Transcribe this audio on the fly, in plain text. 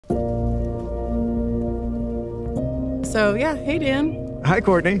So yeah, hey Dan. Hi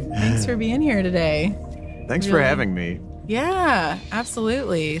Courtney. Thanks for being here today. Thanks for having me. Yeah,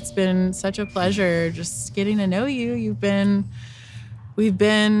 absolutely. It's been such a pleasure just getting to know you. We've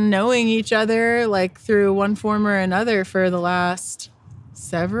been knowing each other like through one form or another for the last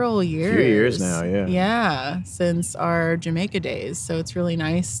several years. A few years now, yeah. Yeah, since our Jamaica days. So it's really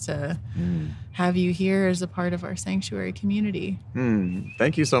nice to have you here as a part of our Psanctuary community.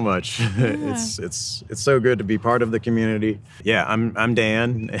 Thank you so much. Yeah. It's so good to be part of the community. Yeah, I'm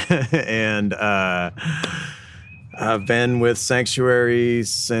Dan, and I've been with Psanctuary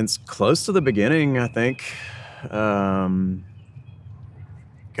since close to the beginning, I think.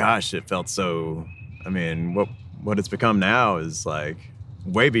 Gosh, it felt so. I mean, what it's become now is like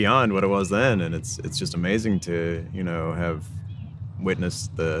way beyond what it was then, and it's just amazing to have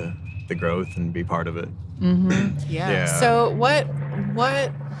witnessed the growth and be part of it. Yeah. So what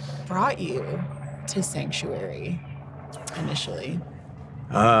brought you to Psanctuary initially?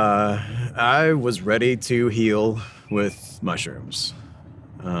 I was ready to heal with mushrooms.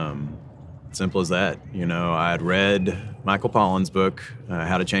 Simple as that. I had read Michael Pollan's book,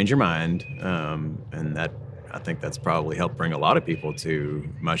 How to Change Your Mind, and I think that's probably helped bring a lot of people to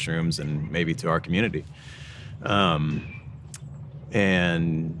mushrooms and maybe to our community.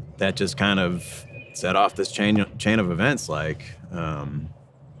 And that just kind of set off this chain of events. Like,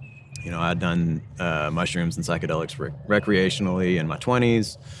 I'd done mushrooms and psychedelics recreationally in my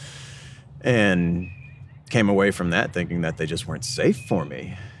 20s, and came away from that thinking that they just weren't safe for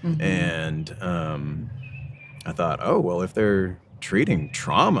me. And I thought, oh, well, if they're treating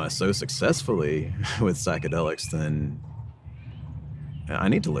trauma so successfully with psychedelics, then I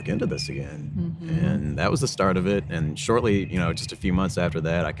need to look into this again. And that was the start of it. And shortly, just a few months after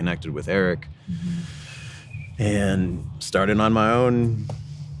that, I connected with Eric and started on my own,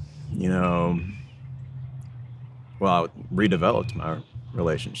 I redeveloped my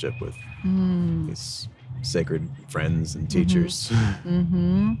relationship with these sacred friends and teachers.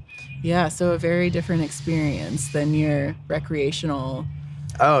 Yeah, so a very different experience than your recreational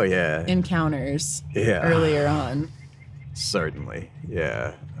encounters earlier on. Certainly,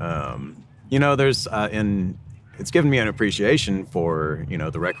 yeah. There's and it's given me an appreciation for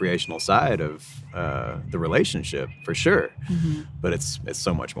the recreational side of the relationship for sure, but it's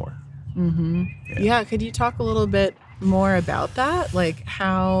so much more. Yeah, could you talk a little bit more about that, like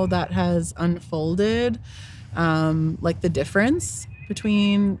how that has unfolded, like the difference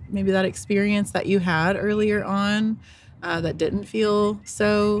between maybe that experience that you had earlier on that didn't feel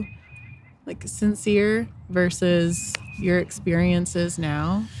so like sincere versus your experiences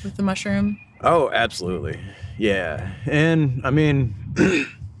now with the mushroom? Oh, absolutely. Yeah. And I mean,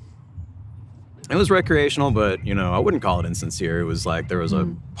 it was recreational, but I wouldn't call it insincere. It was like there was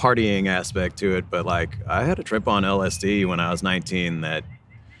a partying aspect to it, but like I had a trip on LSD when I was 19 that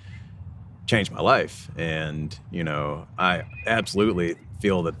changed my life. And, I absolutely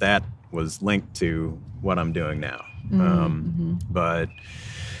feel that was linked to what I'm doing now. But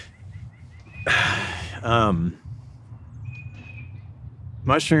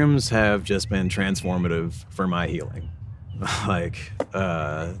mushrooms have just been transformative for my healing. Like,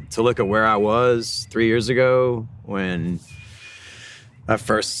 to look at where I was 3 years ago when I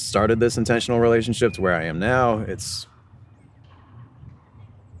first started this intentional relationship to where I am now,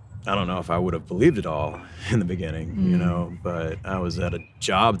 I don't know if I would have believed it all in the beginning, but I was at a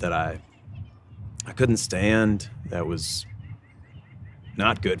job that I couldn't stand, that was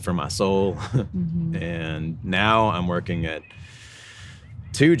not good for my soul. And now I'm working at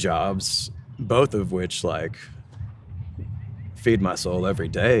 2 jobs, both of which like feed my soul every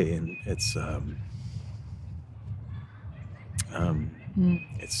day, and it's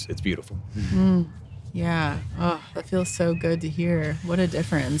beautiful. Yeah. Oh, that feels so good to hear. What a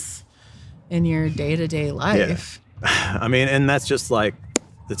difference in your day-to-day life. Yeah. I mean, and that's just like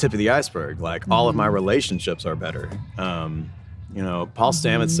the tip of the iceberg. Like all of my relationships are better. Paul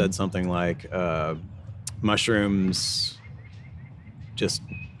Stamets said something like, mushrooms just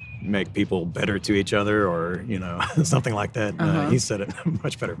make people better to each other, or, something like that. He said it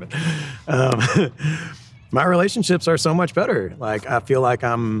much better, but my relationships are so much better. Like, I feel like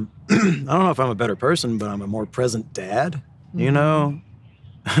I don't know if I'm a better person, but I'm a more present dad, so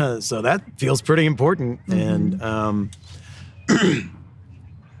that feels pretty important. And I'm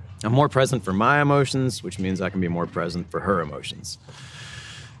more present for my emotions, which means I can be more present for her emotions.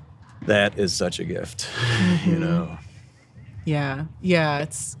 That is such a gift, Yeah. Yeah.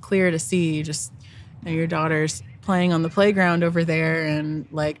 It's clear to see just your daughter's playing on the playground over there, and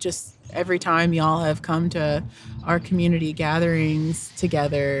like just every time y'all have come to our community gatherings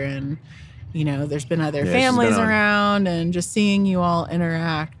together, and you know, there's been other Yeah, families around, and just seeing you all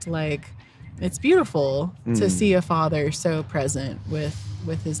interact, like, it's beautiful to see a father so present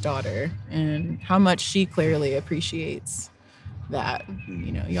with his daughter, and how much she clearly appreciates that.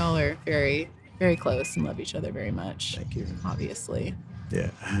 You know, y'all are very, very close and love each other very much. Thank you. Obviously. Yeah.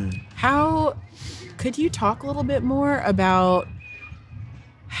 How could you talk a little bit more about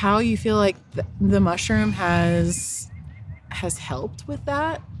how you feel like the mushroom has helped with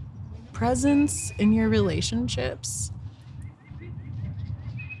that presence in your relationships?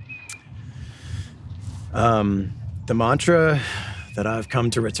 The mantra that I've come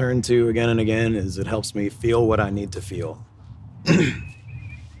to return to again and again is it helps me feel what I need to feel.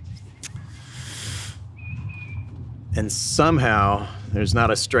 And somehow, there's not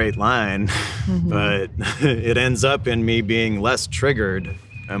a straight line, but it ends up in me being less triggered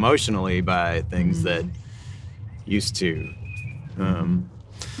emotionally by things that used to.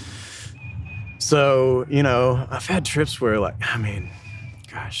 So, you know, I've had trips where, like, I mean,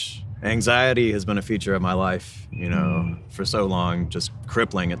 gosh, anxiety has been a feature of my life, you know, for so long, just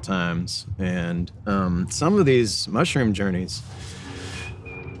crippling at times. And some of these mushroom journeys,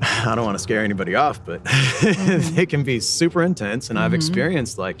 I don't want to scare anybody off, but they can be super intense. And I've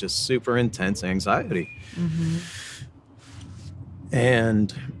experienced like just super intense anxiety.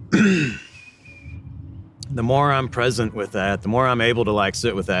 And the more I'm present with that, the more I'm able to like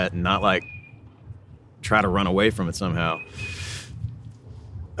sit with that and not like try to run away from it somehow.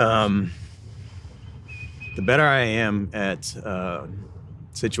 The better I am at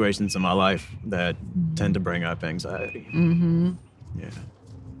situations in my life that tend to bring up anxiety.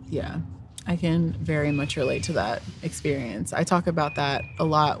 Yeah, I can very much relate to that experience. I talk about that a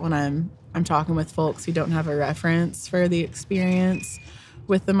lot when I'm talking with folks who don't have a reference for the experience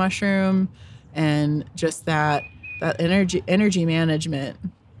with the mushroom, and just that energy management,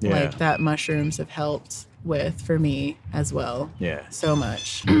 like that mushrooms have helped with for me as well. Yeah, so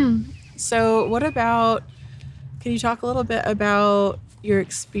much. So what about, can you talk a little bit about your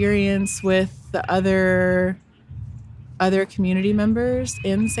experience with the other community members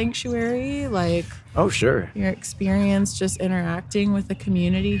in Psanctuary? Like, oh, sure. Your experience just interacting with the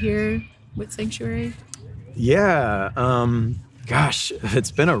community here with Psanctuary? Yeah. Gosh,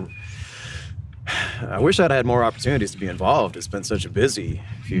 it's been I wish I'd had more opportunities to be involved. It's been such a busy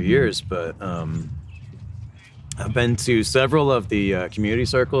few years, but I've been to several of the community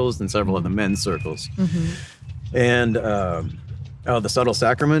circles and several of the men's circles. And the subtle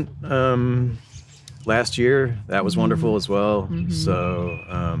sacrament last year, that was wonderful as well. So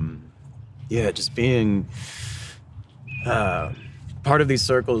yeah, just being part of these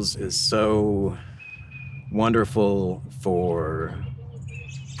circles is so wonderful for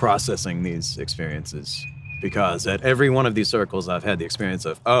processing these experiences, because at every one of these circles I've had the experience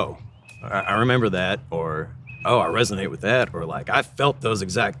of, oh, I remember that, or oh, I resonate with that, or like I felt those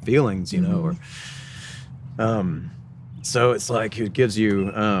exact feelings, you know, or so it's like it gives you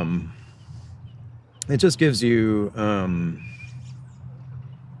it just gives you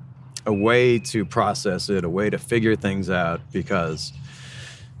a way to process it, a way to figure things out, because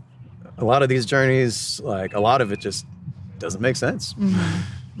a lot of these journeys, like a lot of it just doesn't make sense.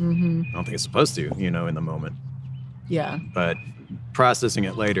 I don't think it's supposed to, you know, in the moment. Yeah. But processing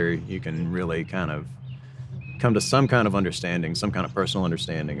it later, you can really kind of come to some kind of understanding, some kind of personal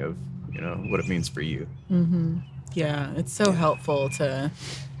understanding of, you know, what it means for you. Yeah, it's so helpful to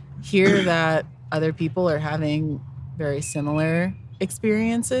hear that other people are having very similar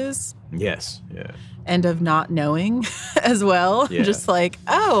experiences. Yes, yeah. And of not knowing as well. Yeah. Just like,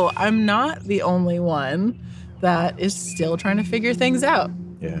 oh, I'm not the only one that is still trying to figure things out.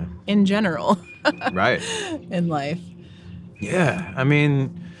 Yeah. In general. Right. In life. Yeah, I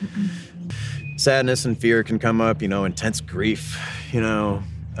mean, sadness and fear can come up, you know, intense grief, you know,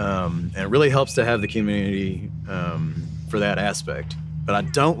 and it really helps to have the community for that aspect. But I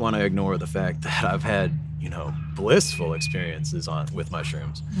don't want to ignore the fact that I've had, you know, blissful experiences with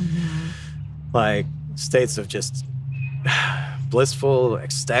mushrooms. Like states of just blissful,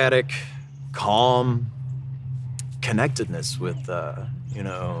 ecstatic, calm connectedness with, you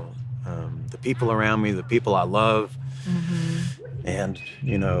know, the people around me, the people I love, and,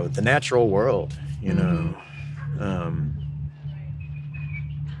 you know, the natural world, you know.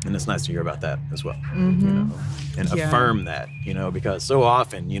 And it's nice to hear about that as well, you know, and affirm that, you know, because so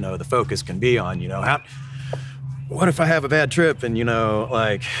often, you know, the focus can be on, you know, what if I have a bad trip, and, you know,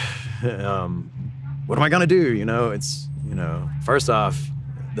 like, what am I going to do? You know, it's, you know, first off,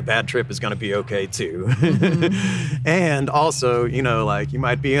 the bad trip is going to be okay too. And also, you know, like you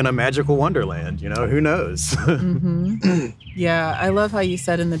might be in a magical wonderland, you know, who knows? Yeah, I love how you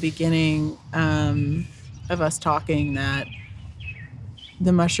said in the beginning of us talking that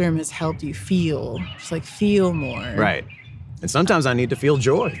the mushroom has helped you feel, just like feel more. Right. And sometimes I need to feel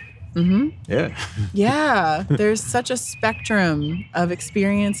joy. Yeah. Yeah, there's such a spectrum of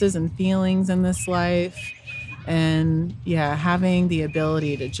experiences and feelings in this life. And yeah, having the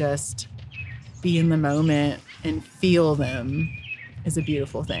ability to just be in the moment and feel them is a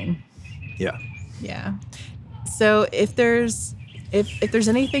beautiful thing. Yeah. Yeah. So if there's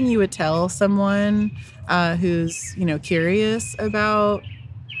anything you would tell someone who's, you know, curious about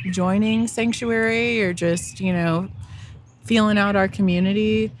joining Psanctuary or just, you know, feeling out our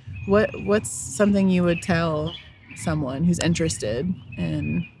community, what's something you would tell someone who's interested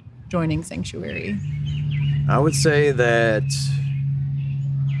in joining Psanctuary? I would say that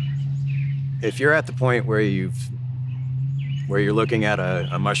if you're at the point where you're looking at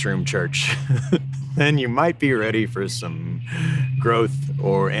a mushroom church, then you might be ready for some growth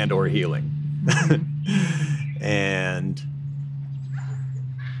or healing. And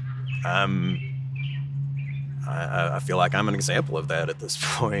I feel like I'm an example of that at this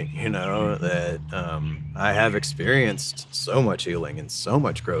point, you know, that I have experienced so much healing and so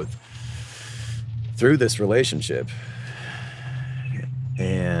much growth through this relationship.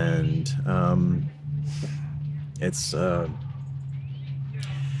 And it's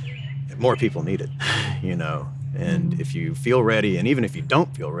more people need it, you know. And if you feel ready, and even if you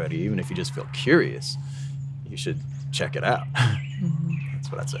don't feel ready, even if you just feel curious, you should check it out.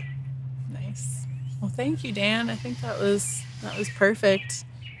 That's what I'd say. Nice. Well, thank you, Dan. I think that was perfect.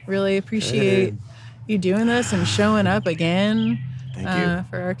 Really appreciate you doing this and showing up again. Thank you.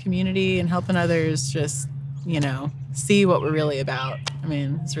 For our community and helping others just, you know, see what we're really about. I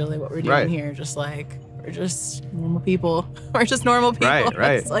mean, it's really what we're doing here. Just like, we're just normal people. We're just normal people.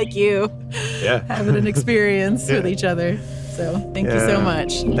 Right. It's like you. Yeah. Having an experience with each other. So thank you so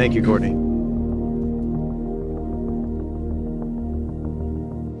much. Thank you, Courtney.